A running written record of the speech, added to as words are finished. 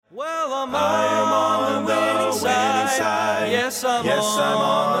I'm on the winning side. Yes, I'm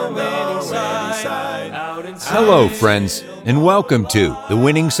on the winning side. Hello, friends, and welcome to the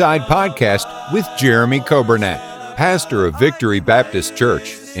Winning Side Podcast with Jeremy Coburnett, pastor of Victory Baptist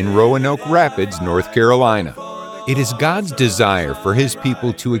Church in Roanoke Rapids, North Carolina. It is God's desire for His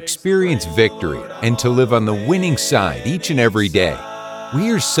people to experience victory and to live on the winning side each and every day. We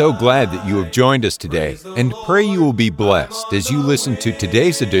are so glad that you have joined us today and pray you will be blessed as you listen to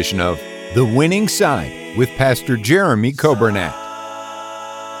today's edition of The Winning Side with Pastor Jeremy Coburnett.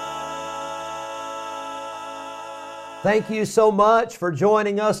 Thank you so much for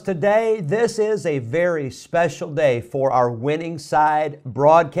joining us today. This is a very special day for our Winning Side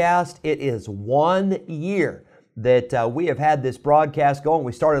broadcast. It is 1 year that we have had this broadcast going.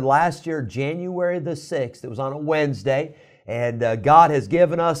 We started last year, January the 6th. It was on a Wednesday. And God has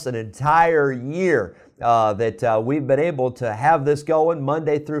given us an entire year that we've been able to have this going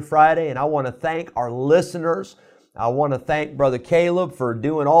Monday through Friday. And I want to thank our listeners. I want to thank Brother Caleb for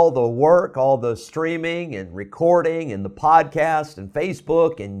doing all the work, all the streaming and recording and the podcast and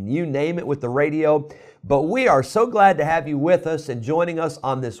Facebook and you name it with the radio. But we are so glad to have you with us and joining us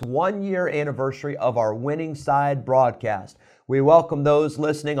on this 1 year anniversary of our Winning Side broadcast. We welcome those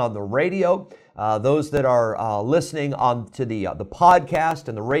listening on the radio, those that are listening on to the podcast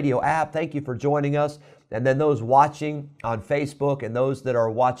and the radio app. Thank you for joining us. And then those watching on Facebook and those that are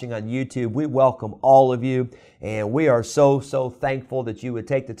watching on YouTube, we welcome all of you. And we are so thankful that you would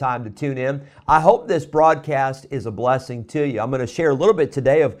take the time to tune in. I hope this broadcast is a blessing to you. I'm going to share a little bit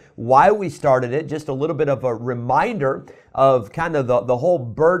today of why we started it, just a little bit of a reminder of kind of the whole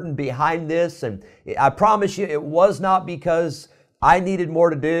burden behind this. And I promise you, it was not because I needed more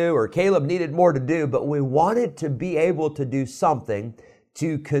to do or Caleb needed more to do, but we wanted to be able to do something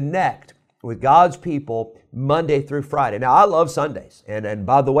to connect with God's people Monday through Friday. Now, I love Sundays. And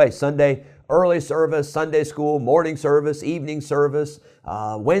by the way, Sunday early service, Sunday school, morning service, evening service,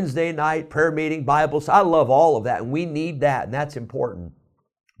 Wednesday night, prayer meeting, Bible. I love all of that, and we need that, and that's important.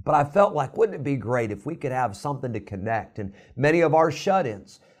 But I felt like, wouldn't it be great if we could have something to connect? And many of our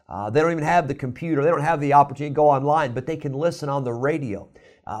shut-ins, they don't even have the computer. They don't have the opportunity to go online, but they can listen on the radio.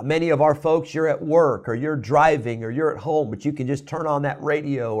 Many of our folks, you're at work or you're driving or you're at home, but you can just turn on that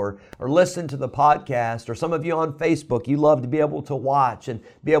radio or listen to the podcast. Or some of you on Facebook, you love to be able to watch and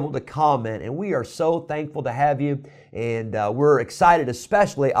be able to comment. And we are so thankful to have you. And we're excited,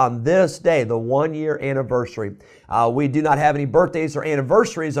 especially on this day, the 1 year anniversary. We do not have any birthdays or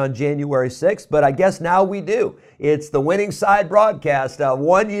anniversaries on January 6th, but I guess now we do. It's the Winning Side broadcast,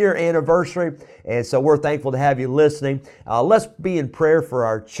 1 year anniversary. And so we're thankful to have you listening. Let's be in prayer for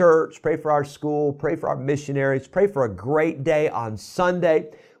our church, pray for our school, pray for our missionaries, pray for a great day on Sunday.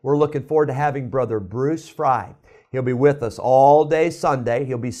 We're looking forward to having Brother Bruce Fry. He'll be with us all day Sunday.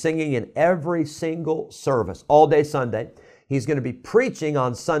 He'll be singing in every single service, all day Sunday. He's going to be preaching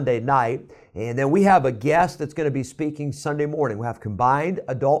on Sunday night. And then we have a guest that's going to be speaking Sunday morning. We have combined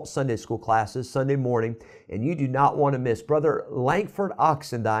adult Sunday school classes Sunday morning. And you do not want to miss Brother Langford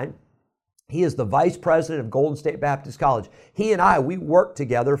Oxendine. He is the vice president of Golden State Baptist College. He and I, we worked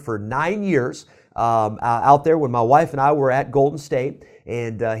together for 9 years out there when my wife and I were at Golden State.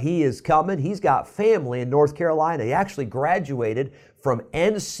 And he is coming. He's got family in North Carolina. He actually graduated from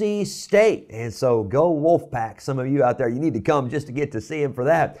NC State. And so go Wolfpack. Some of you out there, you need to come just to get to see him for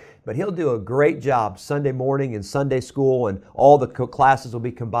that. But he'll do a great job Sunday morning and Sunday school, and all the classes will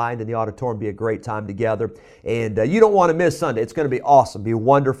be combined in the auditorium. Be a great time together. And you don't want to miss Sunday. It's going to be awesome. Be a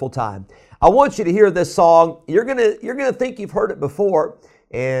wonderful time. I want you to hear this song. You're gonna think you've heard it before,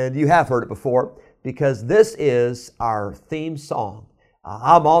 and you have heard it before, because this is our theme song.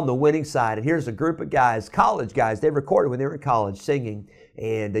 I'm on the winning side, and here's a group of guys, college guys. They recorded when they were in college singing,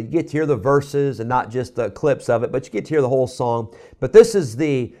 and you get to hear the verses and not just the clips of it, but you get to hear the whole song. But this is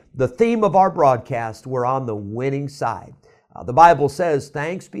the theme of our broadcast. We're on the winning side. The Bible says,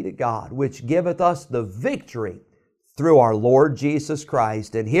 "Thanks be to God, which giveth us the victory through our Lord Jesus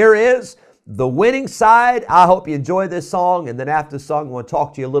Christ." And here is the winning side. I hope you enjoy this song, and then after the song, I want to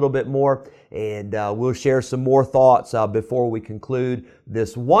talk to you a little bit more, and we'll share some more thoughts before we conclude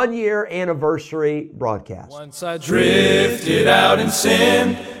this 1 year anniversary broadcast. Once I drifted out in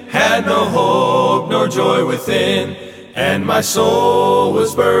sin, had no hope nor joy within, and my soul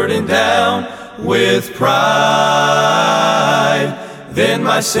was burdened down with pride. Then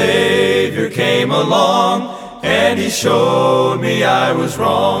my Savior came along, and He showed me I was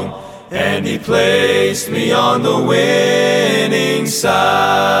wrong, and He placed me on the winning side.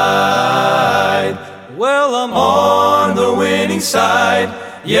 Well, I'm on the winning side.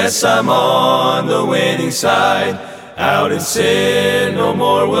 Yes, I'm on the winning side. Out in sin no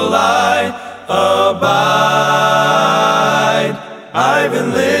more will I abide. I've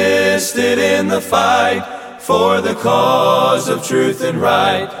enlisted in the fight for the cause of truth and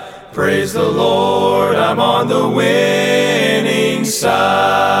right. Praise the Lord, I'm on the winning side.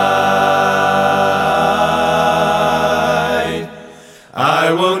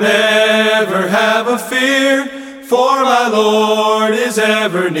 I will never have a fear, for my Lord is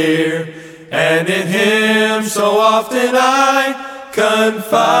ever near, and in Him so often I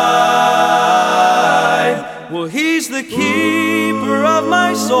confide. Well, He's the keeper of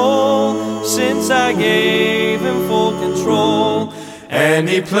my soul, since I gave Him full control, and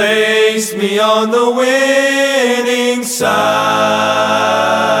He placed me on the winning side.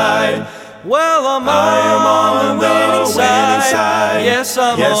 Well, I am on the winning side. Yes,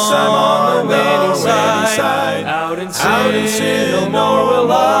 I'm on the winning side. Out in sin, no more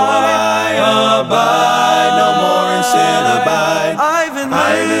will I abide. No more in sin abide. I've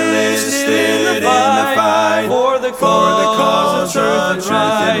enlisted in the fight for the cause of truth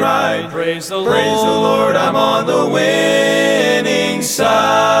and right. Praise the Lord, I'm on the winning side.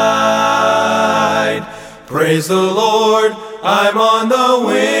 Praise the Lord, I'm on the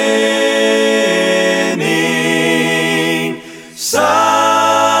winning side.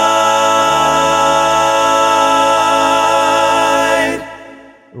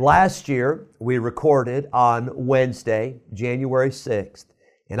 Last year, we recorded on Wednesday, January 6th.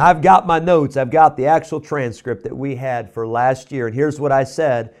 And I've got my notes. I've got the actual transcript that we had for last year. And here's what I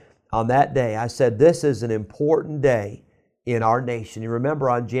said on that day. I said, this is an important day in our nation. You remember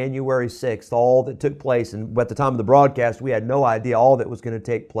on January 6th, all that took place. And at the time of the broadcast, we had no idea all that was going to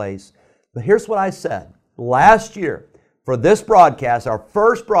take place. But here's what I said. Last year, for this broadcast, our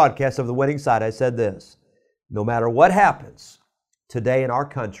first broadcast of The Winning Side, I said this: no matter what happens today in our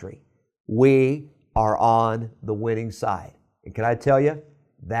country, we are on the winning side. And can I tell you,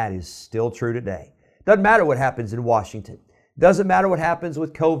 that is still true today. Doesn't matter what happens in Washington. Doesn't matter what happens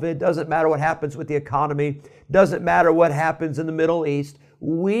with COVID. Doesn't matter what happens with the economy. Doesn't matter what happens in the Middle East.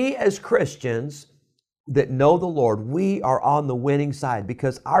 We as Christians that know the Lord, we are on the winning side,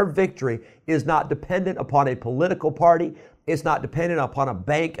 because our victory is not dependent upon a political party. It's not dependent upon a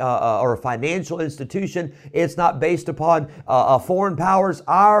bank or a financial institution. It's not based upon foreign powers.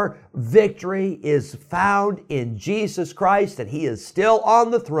 Our victory is found in Jesus Christ, and He is still on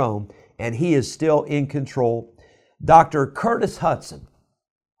the throne, and He is still in control. Dr. Curtis Hutson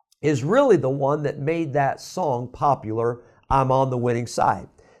is really the one that made that song popular, I'm on the winning side.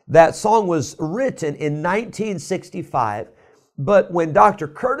 That song was written in 1965, but when Dr.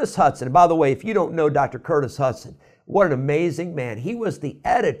 Curtis Hutson, and by the way, if you don't know Dr. Curtis Hutson, what an amazing man. He was the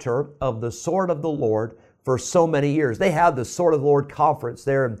editor of the Sword of the Lord for so many years. They had the Sword of the Lord conference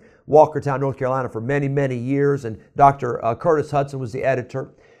there in Walkertown, North Carolina for many, many years, and Dr. Curtis Hutson was the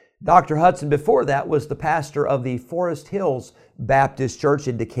editor. Dr. Hutson, before that, was the pastor of the Forest Hills Baptist Church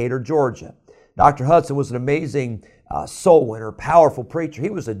in Decatur, Georgia. Dr. Hutson was an amazing soul winner, powerful preacher. He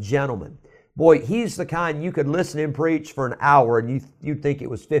was a gentleman. Boy, he's the kind you could listen to him preach for an hour and you'd think it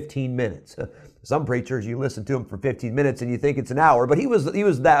was 15 minutes. Some preachers, you listen to him for 15 minutes and you think it's an hour, but he was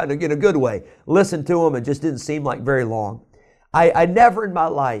that in a good way. Listen to him and just didn't seem like very long. I never in my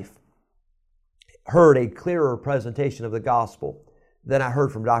life heard a clearer presentation of the gospel than I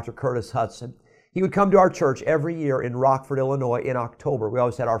heard from Dr. Curtis Hutson. He would come to our church every year in Rockford, Illinois in October. We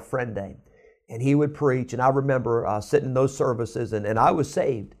always had our friend day. And he would preach, and I remember sitting in those services, and I was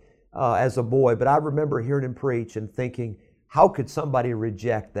saved as a boy, but I remember hearing him preach and thinking, how could somebody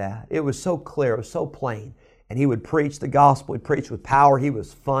reject that? It was so clear, it was so plain. And he would preach the gospel, he'd preach with power, he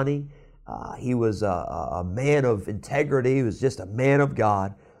was funny, he was a man of integrity, he was just a man of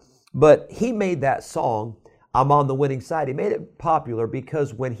God. But he made that song, I'm on the winning side. He made it popular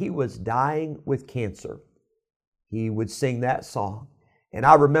because when he was dying with cancer, he would sing that song. And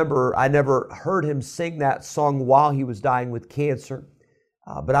I remember I never heard him sing that song while he was dying with cancer,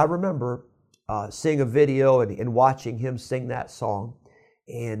 but I remember seeing a video and watching him sing that song.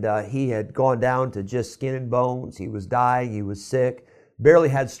 And he had gone down to just skin and bones. He was dying, he was sick, barely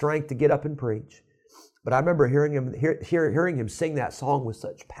had strength to get up and preach. But I remember hearing him sing that song with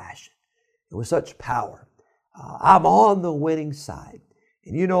such passion and with such power. I'm on the winning side.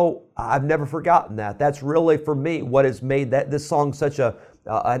 And you know, I've never forgotten that. That's really, for me, what has made this song such an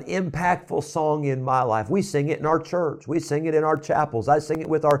impactful song in my life. We sing it in our church. We sing it in our chapels. I sing it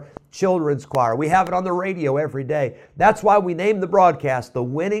with our children's choir. We have it on the radio every day. That's why we named the broadcast The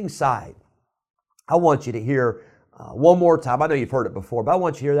Winning Side. I want you to hear one more time. I know you've heard it before, but I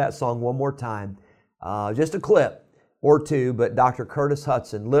want you to hear that song one more time. Just a clip or two, but Dr. Curtis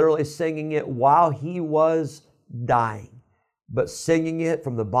Hutson literally singing it while he was dying. but singing it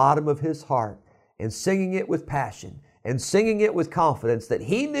from the bottom of his heart and singing it with passion and singing it with confidence that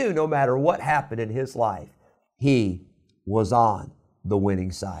he knew no matter what happened in his life, he was on the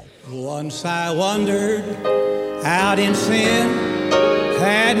winning side. Once I wandered out in sin,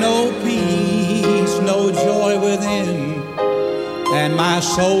 had no peace, no joy within, and my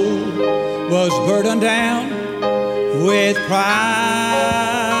soul was burdened down with pride.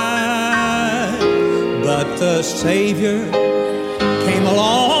 But the Savior came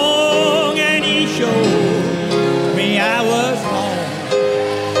along and He showed me I was wrong,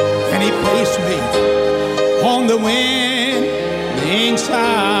 and He placed me on the winning side.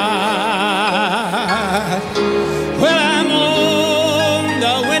 Well, I'm on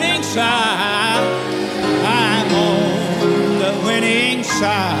the winning side. I'm on the winning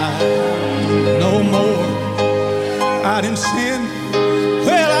side. No more out in sin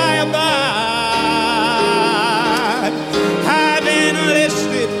will I abide. I've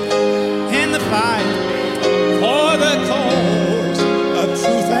enlisted in the fight for the cause of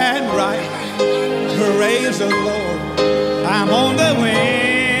truth and right. Praise the Lord, I'm on the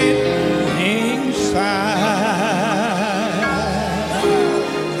winning side.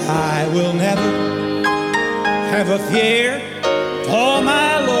 I will never have a fear, for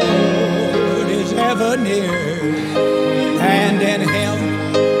my Lord is ever near. And in Him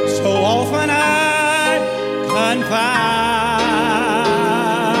so often I confide.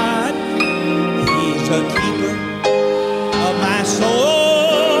 He's a keeper of my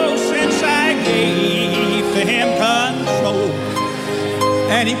soul since I gave to Him control.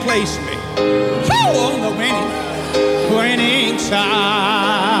 And He placed me on the winning side.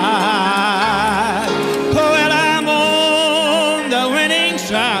 Well, I'm on the winning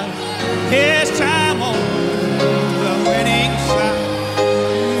side. Yes, I'm on the winning side.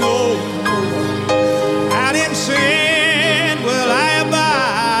 No more out in sin will I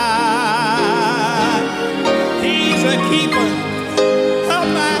abide. He's a keeper of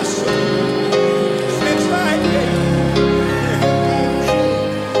my soul since I gave.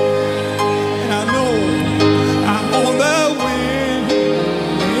 And I know I'm on the winning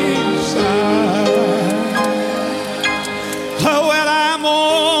side. Oh, well, I'm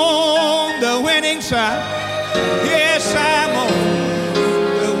on the winning side. Yes, I'm on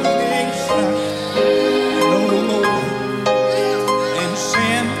the winning side. No more in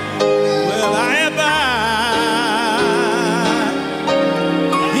sin will I abide.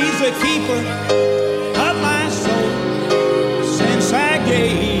 He's a keeper of my soul since I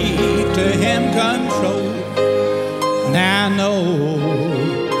gave to Him control. Now I know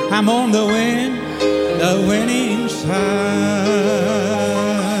I'm on the winning side.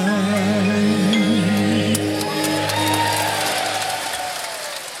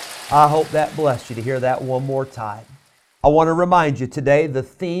 I hope that blessed you to hear that one more time. I want to remind you today the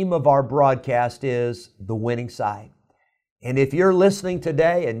theme of our broadcast is the winning side. And if you're listening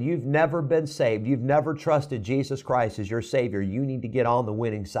today and you've never been saved, you've never trusted Jesus Christ as your Savior, you need to get on the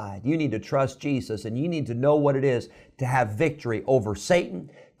winning side. You need to trust Jesus, and you need to know what it is to have victory over Satan,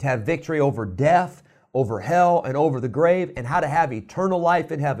 to have victory over death, over hell, and over the grave, and how to have eternal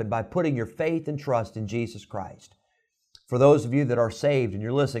life in heaven by putting your faith and trust in Jesus Christ. For those of you that are saved and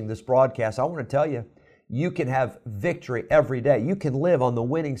you're listening to this broadcast, I want to tell you, you can have victory every day. You can live on the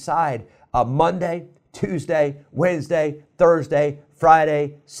winning side Monday, Tuesday, Wednesday, Thursday,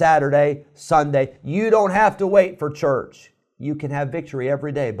 Friday, Saturday, Sunday. You don't have to wait for church. You can have victory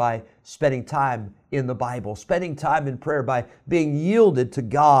every day by spending time in the Bible, spending time in prayer, by being yielded to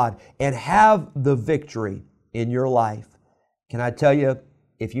God, and have the victory in your life. Can I tell you,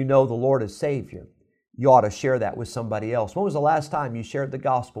 if you know the Lord as Savior, you ought to share that with somebody else. When was the last time you shared the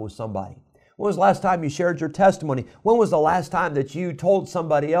gospel with somebody? When was the last time you shared your testimony? When was the last time that you told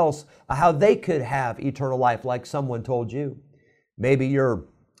somebody else how they could have eternal life like someone told you? Maybe you're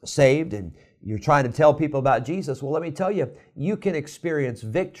saved and you're trying to tell people about Jesus. Well, let me tell you, you can experience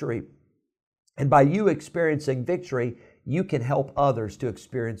victory. And by you experiencing victory, you can help others to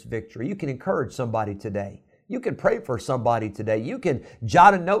experience victory. You can encourage somebody today. You can pray for somebody today. You can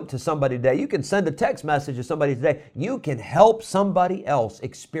jot a note to somebody today. You can send a text message to somebody today. You can help somebody else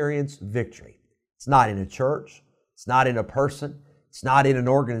experience victory. It's not in a church. It's not in a person. It's not in an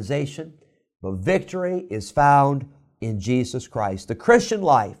organization. But victory is found in Jesus Christ. The Christian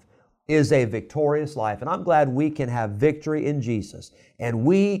life is a victorious life. And I'm glad we can have victory in Jesus. And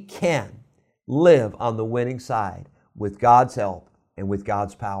we can live on the winning side with God's help and with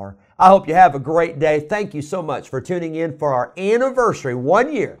God's power. I hope you have a great day. Thank you so much for tuning in for our anniversary,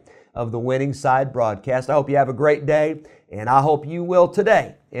 1 year of the Winning Side broadcast. I hope you have a great day, and I hope you will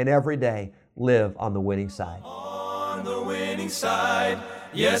today and every day live on the winning side. on the winning side.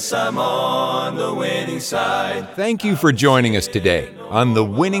 Yes, I'm on the winning side. Thank you for joining us today on the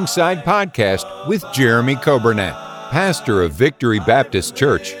Winning Side Podcast with Jeremy Coburnett, pastor of Victory Baptist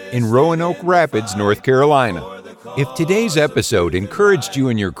Church in Roanoke Rapids, North Carolina. If today's episode encouraged you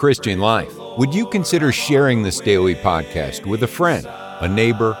in your Christian life, would you consider sharing this daily podcast with a friend, a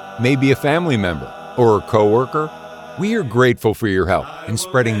neighbor, maybe a family member, or a coworker? We are grateful for your help in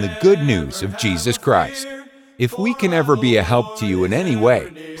spreading the good news of Jesus Christ. If we can ever be a help to you in any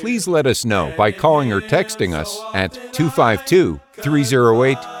way, please let us know by calling or texting us at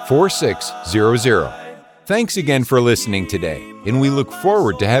 252-308-4600. Thanks again for listening today, and we look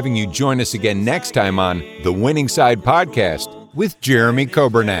forward to having you join us again next time on the Winning Side Podcast with Jeremy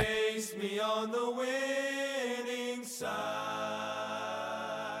Coburnett.